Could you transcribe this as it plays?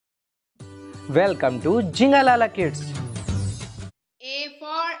Welcome to Jingalala Kids. A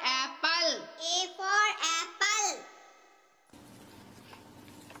for apple. A for apple.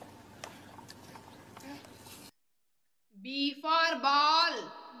 B for ball.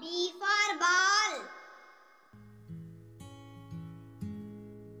 B for ball.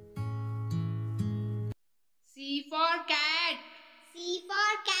 C for cat. C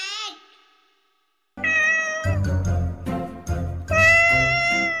for cat.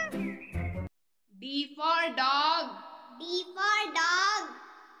 D for dog. D for dog.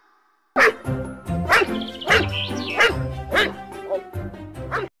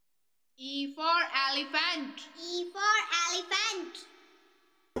 E for elephant. E for elephant.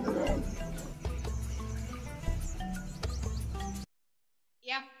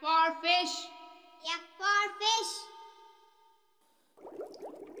 F for fish. F for fish.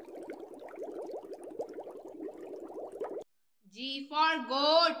 G for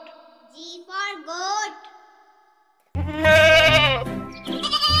goat. G for goat.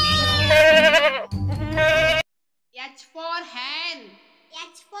 H for hen.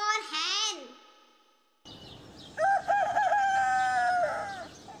 H for hen.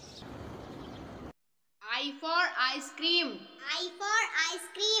 I for ice cream. I for ice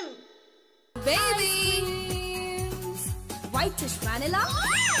cream. Babies! Whitish vanilla.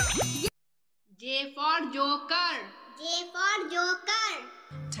 J for joker. J for joker.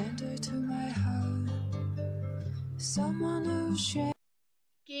 Tender to my heart. Someone who shares.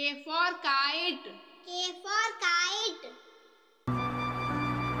 K for kite. K for kite.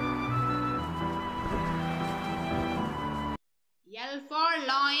 L for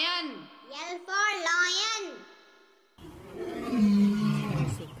lion. L for lion.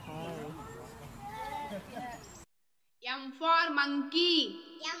 M for monkey.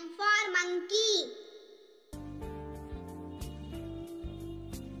 M for monkey.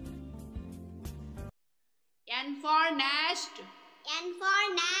 N for nest. N for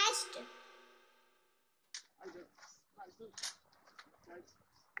nest.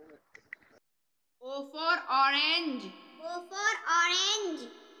 O for orange. O for orange.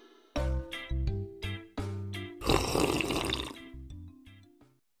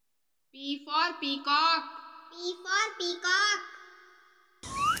 P for peacock. P for peacock.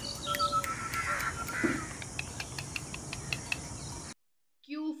 Q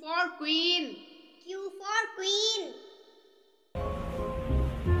for queen. Q for queen.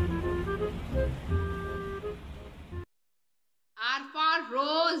 R for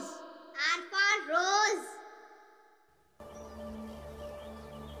rose. R for rose.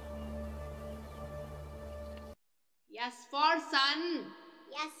 S for sun.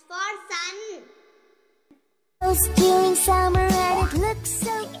 S for sun. During summer and it looks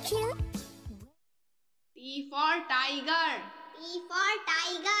so cute. T for tiger. T for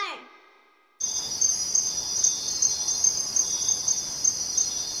tiger.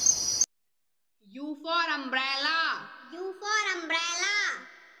 U for umbrella. U for umbrella.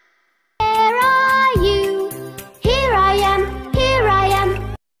 Where are you? Here I am, here I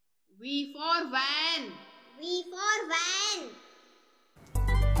am. V for van. V for van.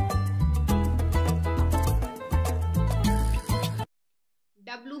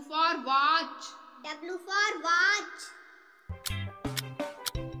 W for watch. W for watch.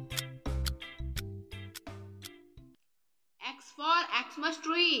 X for Xmas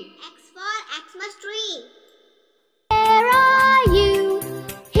tree. X for Xmas tree. Where are you?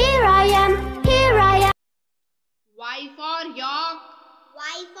 Here I am, here I am. Y for york.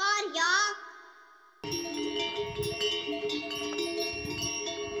 Y for york.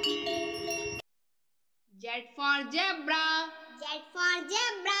 Z for zebra. Z for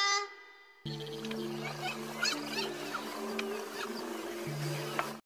zebra.